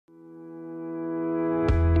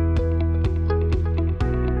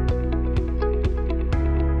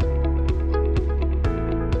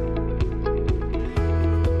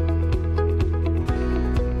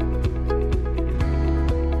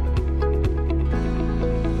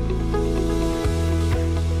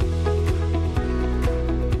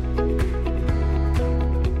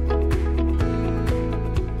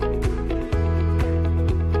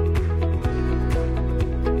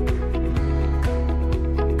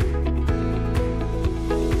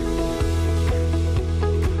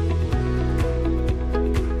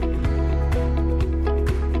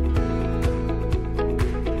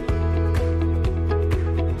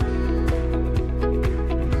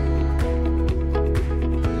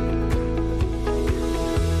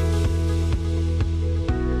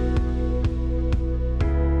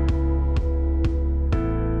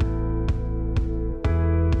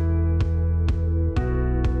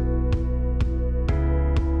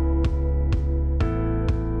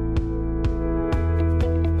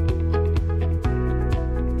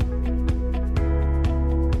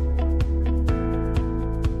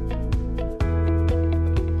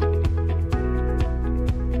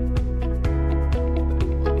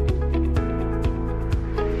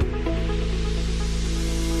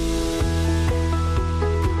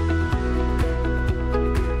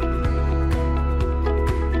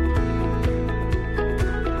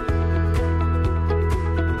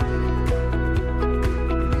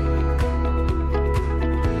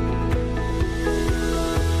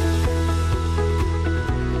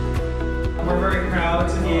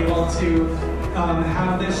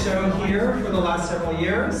have this show here for the last several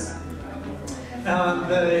years.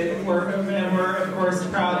 We're of course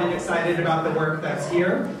proud and excited about the work that's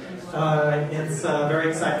here. It's very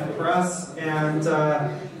exciting for us, and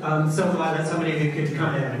I'm so glad that so many of you could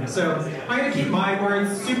come in. So I'm going to keep my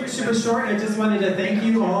words super short. I just wanted to thank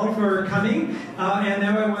you all for coming, and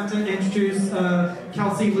now I want to introduce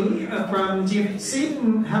Kelsey Lee from GMC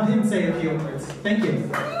and have him say a few words. Thank you.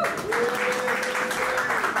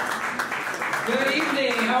 Good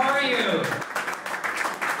evening, how are you?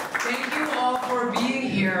 Thank you all for being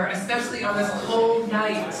here, especially on this cold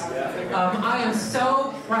night. I am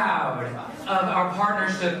so proud of our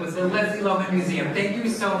partnership with the Leslie Loman Museum. Thank you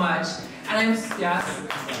so much. And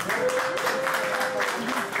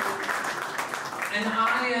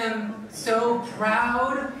I am so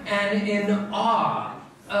proud and in awe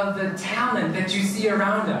of the talent that you see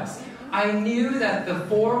around us. I knew that the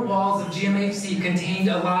four walls of GMHC contained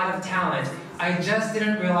a lot of talent. I just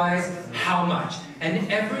didn't realize how much.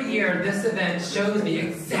 And every year, this event shows me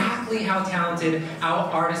exactly how talented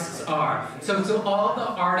our artists are. So to all the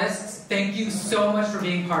artists, thank you so much for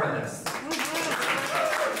being part of this.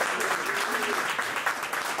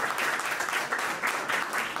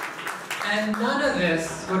 And none of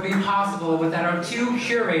this would be possible without our two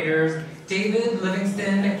curators, David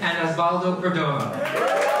Livingston and Osvaldo Perdomo.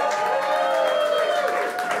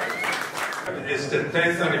 It's the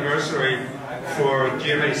 10th anniversary for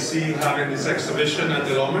GMAC having this exhibition at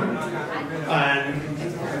the Loman, and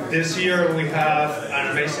this year we have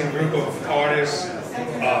an amazing group of artists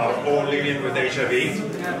all living with HIV,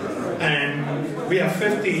 and we have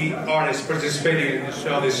 50 artists participating in the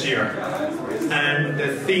show this year, and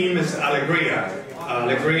the theme is Alegria.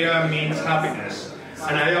 Alegria means happiness,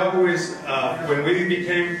 and I always, when we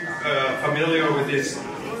became familiar with this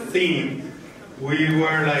theme, we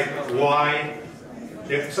were like, why?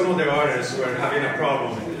 Some of the artists were having a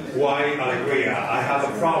problem. Why Alegria? I have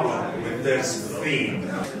a problem with this theme.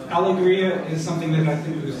 Alegria is something that I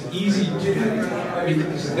think was easy to do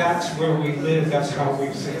because that's where we live, that's how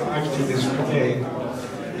we survived to this day.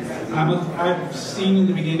 I've seen in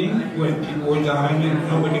the beginning when people were dying and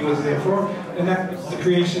nobody was there for, and that was the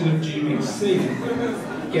creation of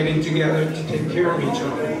GMHC, getting together to take care of each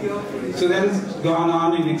other. So that has gone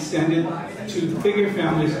on and extended to bigger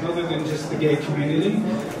families other than just the gay community,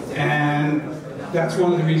 and that's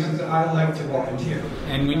one of the reasons I like to volunteer.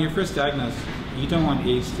 And when you're first diagnosed, you don't want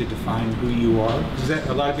age to define who you are, because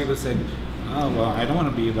a lot of people say, oh well, I don't want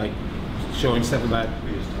to be like showing stuff about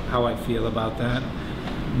how I feel about that.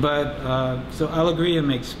 But so Alegria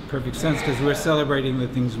makes perfect sense because we're celebrating the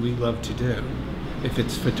things we love to do. If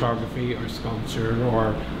it's photography or sculpture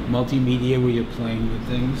or multimedia where you're playing with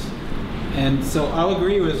things. And so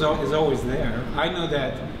Alegria is always there. I know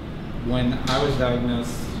that when I was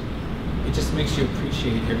diagnosed, it just makes you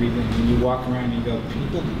appreciate everything. When you walk around and you go,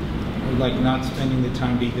 people are like not spending the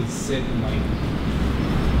time to even sit and like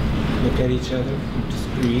look at each other, and just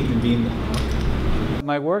breathe and be in the park.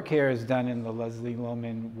 My work here is done in the Leslie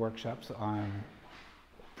Loman workshops on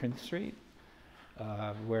Prince Street,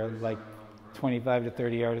 where like 25 to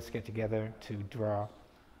 30 artists get together to draw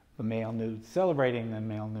the male nude, celebrating the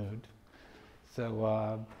male nude.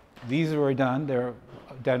 So these were done, they're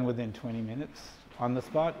done within 20 minutes on the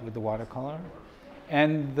spot with the watercolor.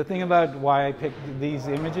 And the thing about why I picked these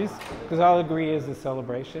images, because Alegria is a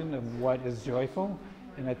celebration of what is joyful,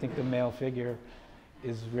 and I think the male figure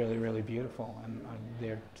is really, really beautiful, and I'm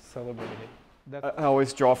there to celebrate it. I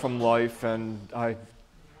always draw from life, and I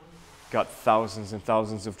got thousands and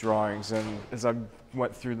thousands of drawings, and as I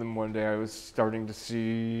went through them one day, I was starting to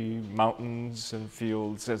see mountains and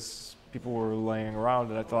fields as people were laying around,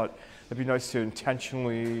 and I thought it'd be nice to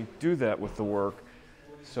intentionally do that with the work,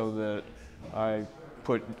 so that I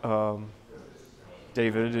put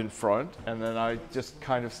David in front, and then I just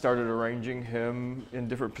kind of started arranging him in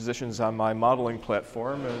different positions on my modeling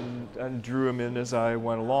platform and drew him in as I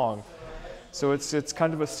went along. So it's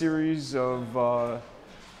kind of a series of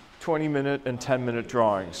 20-minute and 10-minute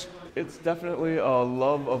drawings. It's definitely a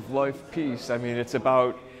love of life piece. I mean, it's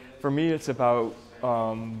about, for me, it's about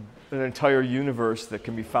an entire universe that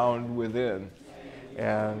can be found within,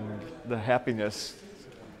 and the happiness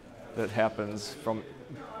that happens from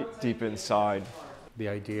deep inside. The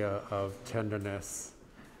idea of tenderness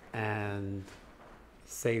and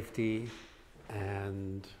safety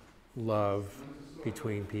and love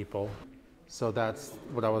between people. So that's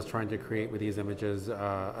what I was trying to create with these images,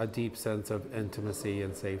 a deep sense of intimacy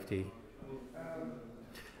and safety.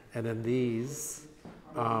 And then these,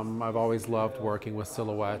 I've always loved working with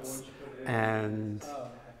silhouettes, and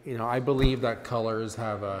I believe that colors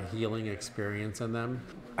have a healing experience in them.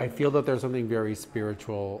 I feel that there's something very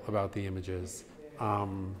spiritual about the images,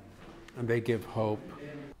 and they give hope.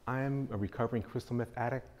 I'm a recovering crystal meth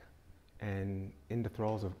addict, and in the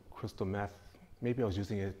throes of crystal meth, maybe I was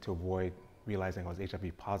using it to avoid realizing I was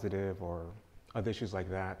HIV positive or other issues like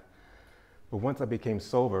that. But once I became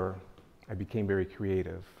sober, I became very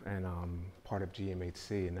creative and part of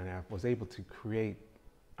GMHC, and then I was able to create,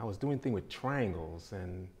 I was doing things with triangles,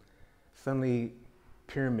 and suddenly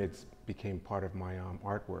pyramids became part of my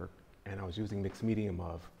artwork, and I was using mixed medium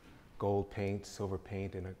of gold paint, silver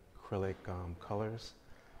paint, and acrylic colors.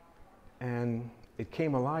 And it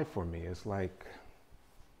came alive for me. It's like,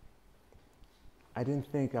 I didn't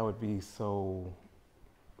think I would be so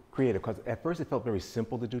creative, because at first it felt very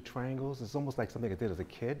simple to do triangles. It's almost like something I did as a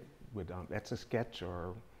kid with Etch-a-Sketch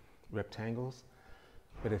or rectangles,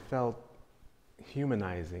 but it felt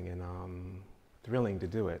humanizing and thrilling to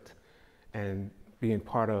do it. And being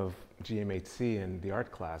part of GMHC and the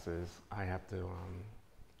art classes, I have to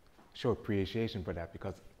show appreciation for that,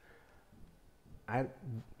 because I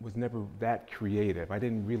was never that creative. I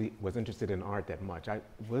didn't really was interested in art that much. I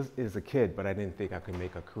was as a kid, but I didn't think I could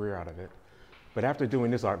make a career out of it. But after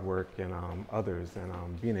doing this artwork and others,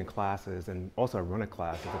 and being in classes, and also I run a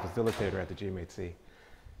class as a facilitator at the GMHC,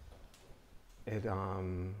 it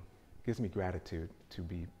gives me gratitude to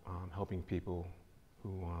be helping people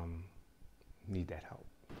who need that help.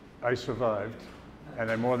 I survived,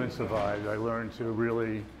 and I more than survived. I learned to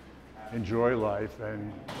really enjoy life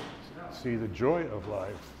and see the joy of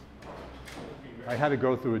life. I had to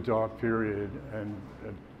go through a dark period and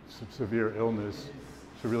some severe illness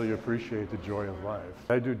to really appreciate the joy of life.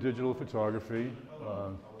 I do digital photography,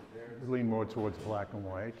 lean more towards black and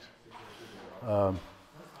white.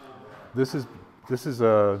 This is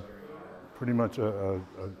pretty much a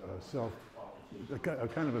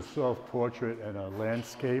kind of a self-portrait and a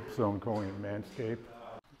landscape, so I'm calling it manscape.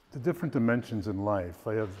 The different dimensions in life.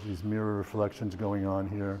 I have these mirror reflections going on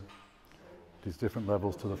here, these different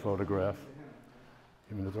levels to the photograph,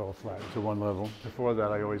 even though it's all flat to one level. Before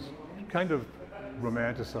that, I always kind of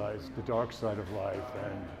romanticized the dark side of life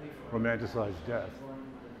and romanticized death,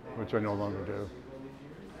 which I no longer do.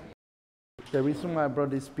 The reason why I brought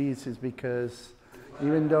this piece is because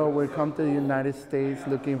even though we come to the United States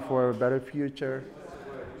looking for a better future,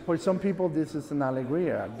 for some people this is an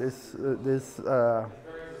Alegria. This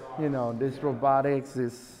robotics,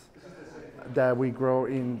 that we grow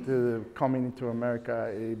into coming into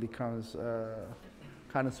America, it becomes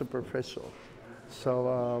kind of superficial.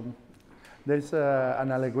 So there's an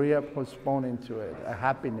Alegria postponing to it, a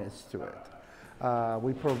happiness to it.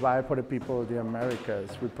 We provide for the people of the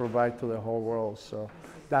Americas. We provide to the whole world. So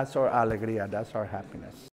that's our Alegria, that's our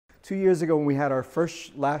happiness. 2 years ago when we had our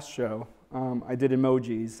last show, I did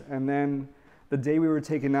emojis, and then the day we were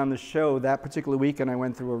taking down the show, that particular weekend I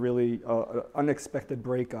went through a really unexpected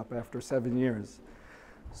breakup after 7 years.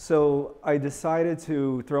 So I decided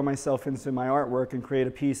to throw myself into my artwork and create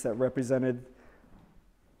a piece that represented,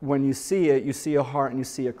 when you see it, you see a heart and you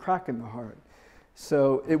see a crack in the heart.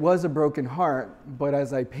 So it was a broken heart, but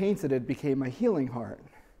as I painted it, became a healing heart.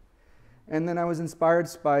 And then I was inspired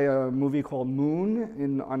by a movie called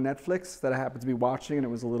Moon on Netflix that I happened to be watching, and it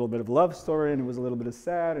was a little bit of a love story, and it was a little bit of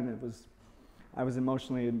sad, and I was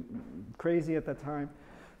emotionally crazy at that time.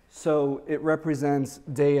 So it represents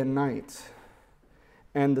day and night.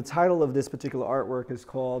 And the title of this particular artwork is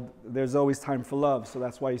called There's Always Time for Love. So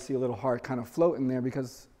that's why you see a little heart kind of floating there,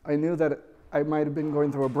 because I knew that I might have been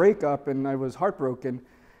going through a breakup and I was heartbroken,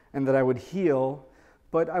 and that I would heal,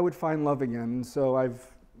 but I would find love again. And so I've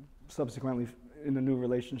subsequently in a new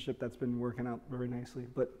relationship that's been working out very nicely.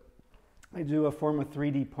 But I do a form of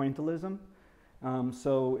 3D pointillism.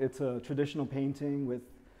 So it's a traditional painting with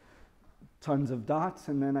tons of dots,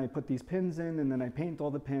 and then I put these pins in, and then I paint all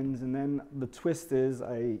the pins, and then the twist is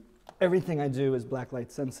everything I do is blacklight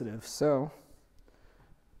sensitive. So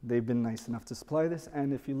they've been nice enough to supply this,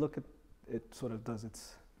 and if you look at it, sort of does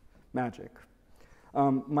its magic.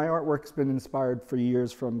 My artwork's been inspired for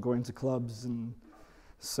years from going to clubs, and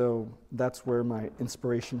so that's where my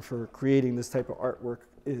inspiration for creating this type of artwork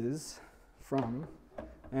is from.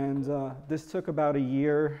 And this took about 1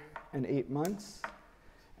 year and 8 months,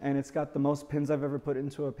 and it's got the most pins I've ever put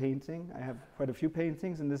into a painting. I have quite a few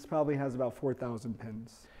paintings, and this probably has about 4,000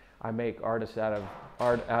 pins. I make art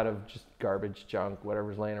out of just garbage, junk,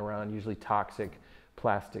 whatever's laying around, usually toxic,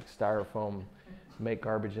 plastic, styrofoam. Make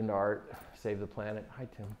garbage into art, save the planet. Hi,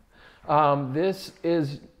 Tim. This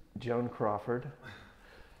is Joan Crawford.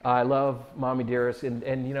 I love Mommy Dearest,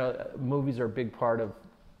 and you know, movies are a big part of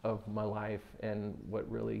my life and what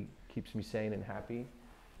really keeps me sane and happy.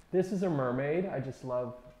 This is a mermaid. I just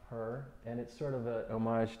love her, and it's sort of an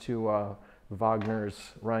homage to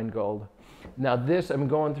Wagner's Rheingold. Now this, I'm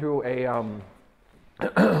going through a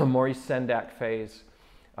Maurice Sendak phase.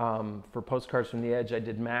 For Postcards from the Edge, I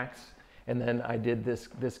did Max, and then I did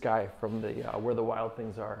this guy from the Where the Wild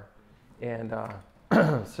Things Are, and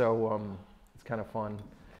so it's kind of fun.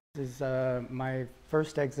 This is my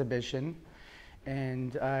first exhibition,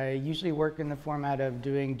 and I usually work in the format of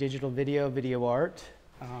doing digital video art.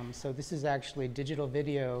 So this is actually digital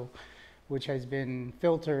video which has been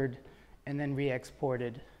filtered and then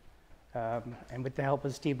re-exported. And with the help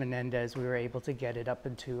of Steve Menendez, we were able to get it up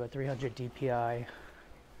into a 300 DPI.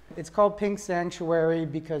 It's called Pink Sanctuary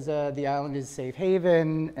because the island is safe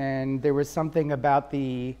haven, and there was something about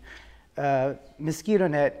the mosquito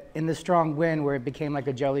net in the strong wind where it became like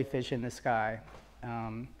a jellyfish in the sky.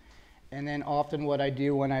 And then often what I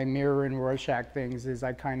do when I mirror and Rorschach things is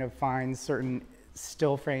I kind of find certain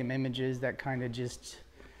still frame images that kind of just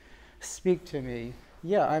speak to me.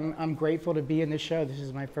 Yeah, I'm grateful to be in the show. This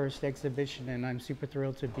is my first exhibition, and I'm super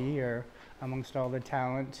thrilled to be here amongst all the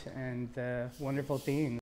talent and the wonderful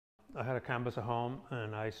themes. I had a canvas at home,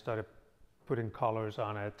 and I started putting colors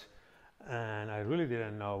on it, and I really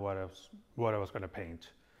didn't know what I was going to paint.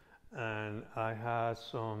 And I had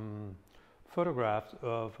some photographs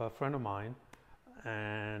of a friend of mine,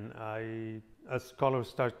 and as colors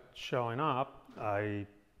start showing up, I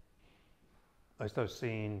started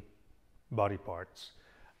seeing body parts,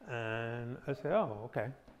 and I said, oh, okay,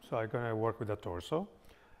 so I'm going to work with the torso.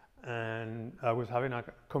 And I was having a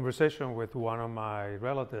conversation with one of my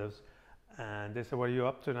relatives, and they said, what are you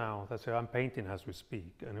up to now? I said, I'm painting as we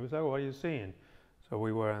speak. And he was like, what are you seeing? So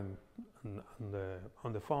we were on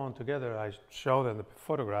the phone together. I showed them the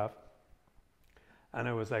photograph, and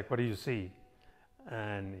I was like, what do you see?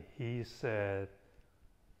 And he said,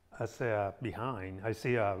 I see a behind. I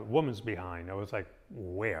see a woman's behind. I was like,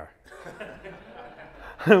 where?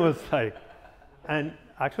 I was like, and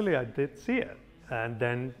actually I did see it. And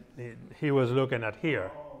then he was looking at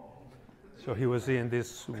here. So he was seeing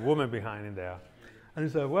this woman behind in there. And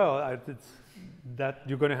he said, well, that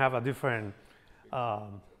you're going to have a different,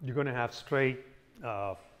 you're going to have straight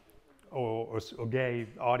or gay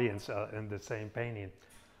audience in the same painting.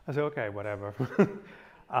 I said, okay, whatever.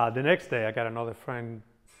 The next day, I got another friend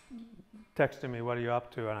texting me, what are you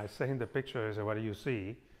up to? And I sent him the picture. I said, what do you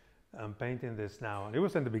see? I'm painting this now. And it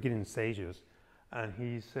was in the beginning stages. And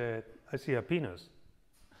he said, I see a penis.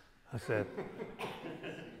 I said,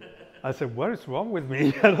 what is wrong with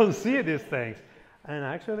me? I don't see these things. And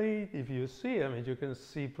actually, if you see, I mean, you can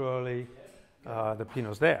see probably the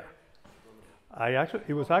penis there.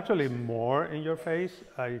 It was actually more in your face.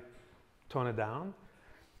 I toned it down.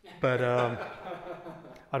 But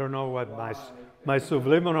I don't know what my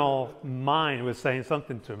subliminal mind was saying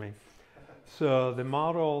something to me. So the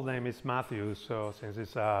model name is Matthew. So since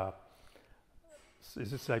it's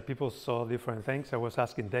just like people saw different things, I was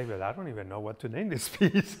asking David, I don't even know what to name this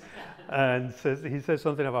piece. And he said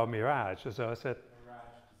something about Mirage. So I said,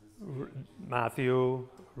 Matthew,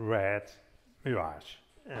 Red, Mirage.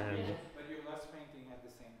 And but your last painting had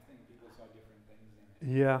the same thing. People saw different things in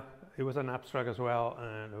it. Yeah, it was an abstract as well.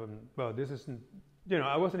 And well, this isn't, you know,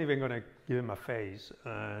 I wasn't even going to give him a face.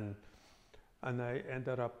 And I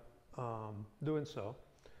ended up doing so.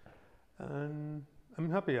 And I'm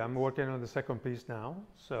happy. I'm working on the second piece now,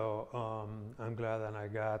 so I'm glad that I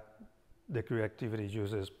got the creativity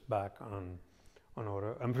juices back on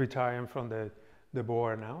order. I'm retiring from the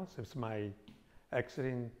board now, since my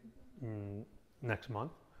exiting next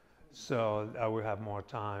month, so I will have more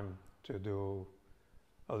time to do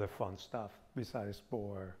other fun stuff besides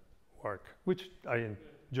board work, which I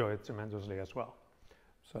enjoy tremendously as well.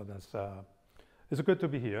 So that's it's good to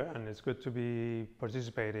be here, and it's good to be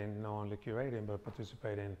participating, not only curating, but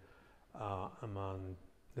participating among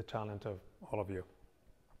the talent of all of you.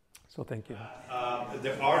 So thank you.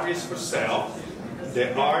 The art is for sale.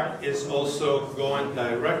 The art is also going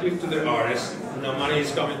directly to the artist. No money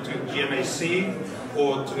is coming to GMAC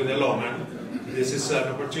or to the Loman. This is an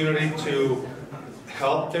opportunity to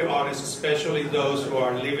help the artists, especially those who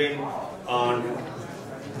are living on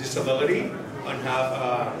disability and have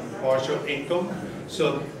a partial income.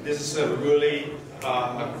 So this is a really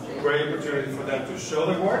great opportunity for them to show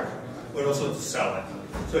their work, but also to sell it.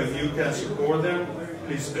 So if you can support them,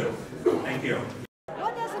 please do. Thank you.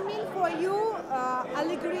 What does it mean for you,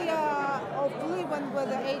 Alegria of living with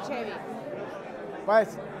the HIV?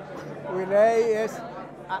 Pues, relay es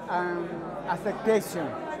acceptation.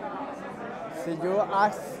 Si you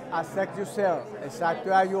accept yourself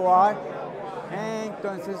exactly as you are,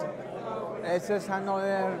 entonces esa es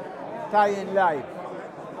another time in life,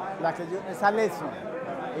 esa lesson.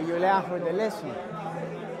 and you learn from the lesson.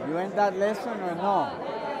 You end that lesson or no,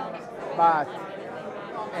 but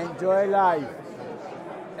enjoy life.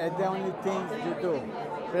 It's the only thing you do.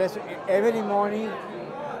 Because every morning,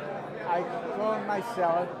 I call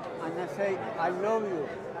myself and I say, I love you.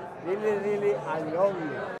 Really, really, I love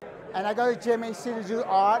you. And I go to GMAC to do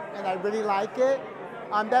art, and I really like it.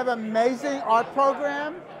 They have an amazing art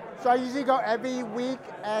program, so I usually go every week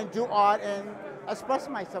and do art and express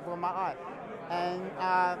myself with my art. And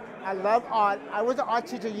I love art. I was an art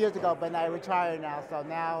teacher years ago, but I retired now, so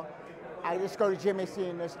now I just go to GMAC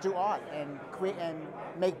and just do art and create and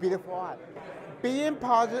make beautiful art. Being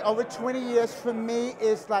positive over 20 years for me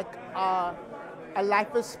is like a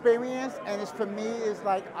life experience, and for me is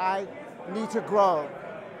like I need to grow.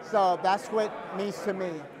 So that's what it means to me.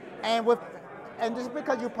 And just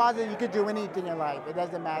because you're positive, you can do anything in life. It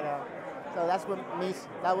doesn't matter. So that's what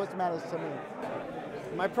matters to me.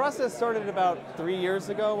 My process started about 3 years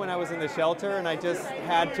ago when I was in the shelter, and I just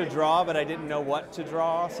had to draw, but I didn't know what to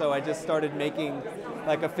draw. So I just started making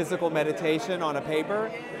like a physical meditation on a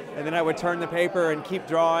paper, and then I would turn the paper and keep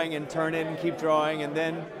drawing and turn it and keep drawing. And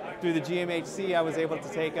then through the GMHC, I was able to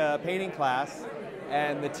take a painting class,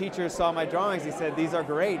 and the teacher saw my drawings. He said, "These are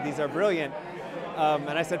great, these are brilliant."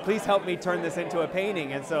 And I said, "Please help me turn this into a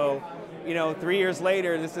painting." And so, 3 years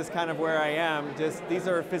later, this is kind of where I am. These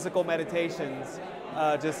are physical meditations,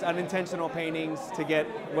 just unintentional paintings to get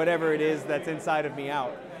whatever it is that's inside of me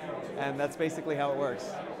out. And that's basically how it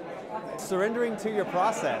works. Surrendering to your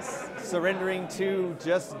process, surrendering to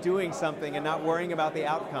just doing something and not worrying about the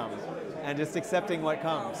outcome, and just accepting what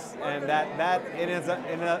comes. And that in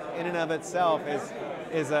and of itself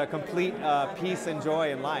is a complete peace and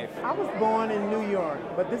joy in life. I was born in New York,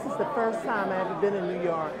 but this is the first time I've ever been in New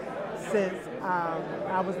York since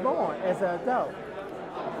I was born as an adult.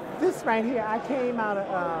 This right here, I came out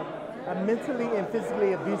of a mentally and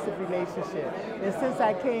physically abusive relationship. And since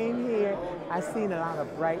I came here, I've seen a lot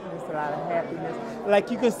of brightness, a lot of happiness.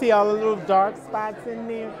 Like you can see all the little dark spots in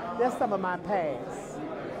there. That's some of my past.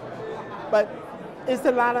 But it's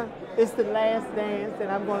the last dance,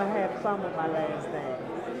 and I'm gonna have fun with my last dance.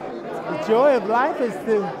 The joy of life is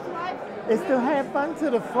to have fun to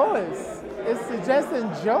the fullest. It's to just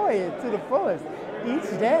enjoy it to the fullest each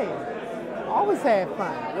day. Always have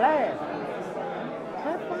fun, laugh,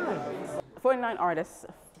 have fun. 49 artists,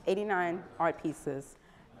 89 art pieces,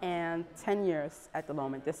 and 10 years at the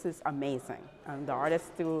moment. This is amazing. The artists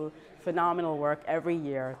do phenomenal work every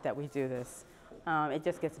year that we do this. It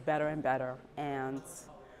just gets better and better, and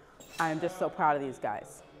I'm just so proud of these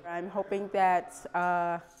guys. I'm hoping that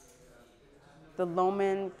the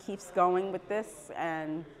Loman keeps going with this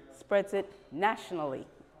and spreads it nationally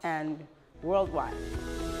and worldwide.